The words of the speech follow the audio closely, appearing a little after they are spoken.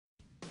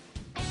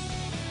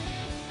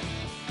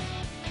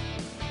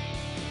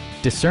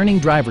discerning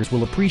drivers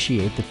will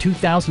appreciate the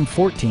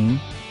 2014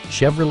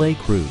 Chevrolet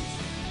Cruze.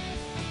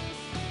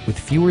 With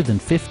fewer than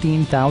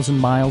 15,000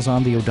 miles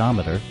on the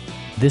odometer,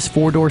 this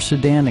four-door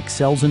sedan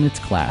excels in its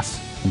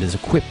class and is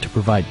equipped to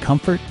provide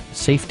comfort,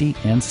 safety,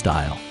 and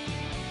style.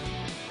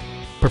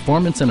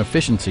 Performance and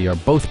efficiency are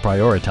both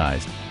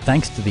prioritized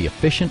thanks to the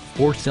efficient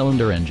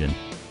four-cylinder engine.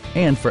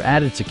 And for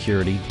added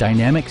security,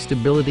 dynamic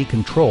stability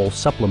control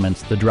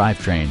supplements the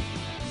drivetrain.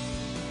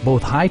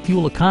 Both high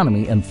fuel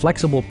economy and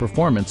flexible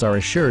performance are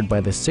assured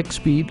by the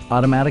 6-speed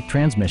automatic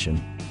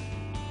transmission.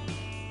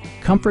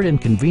 Comfort and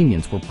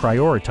convenience were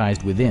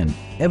prioritized within,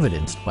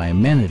 evidenced by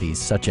amenities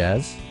such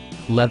as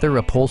leather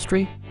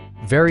upholstery,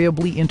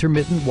 variably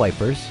intermittent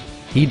wipers,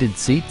 heated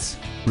seats,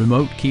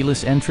 remote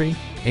keyless entry,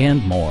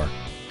 and more.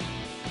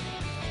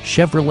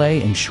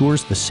 Chevrolet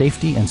ensures the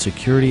safety and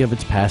security of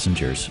its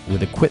passengers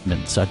with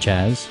equipment such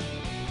as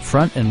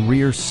front and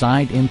rear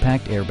side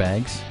impact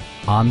airbags,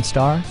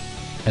 OnStar,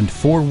 and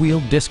four-wheel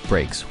disc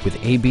brakes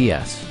with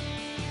ABS.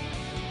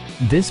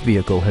 This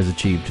vehicle has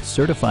achieved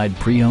certified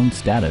pre-owned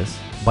status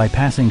by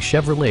passing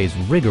Chevrolet's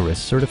rigorous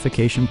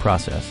certification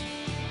process.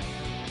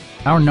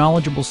 Our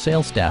knowledgeable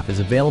sales staff is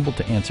available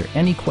to answer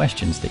any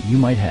questions that you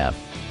might have.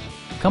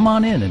 Come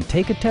on in and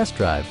take a test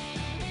drive.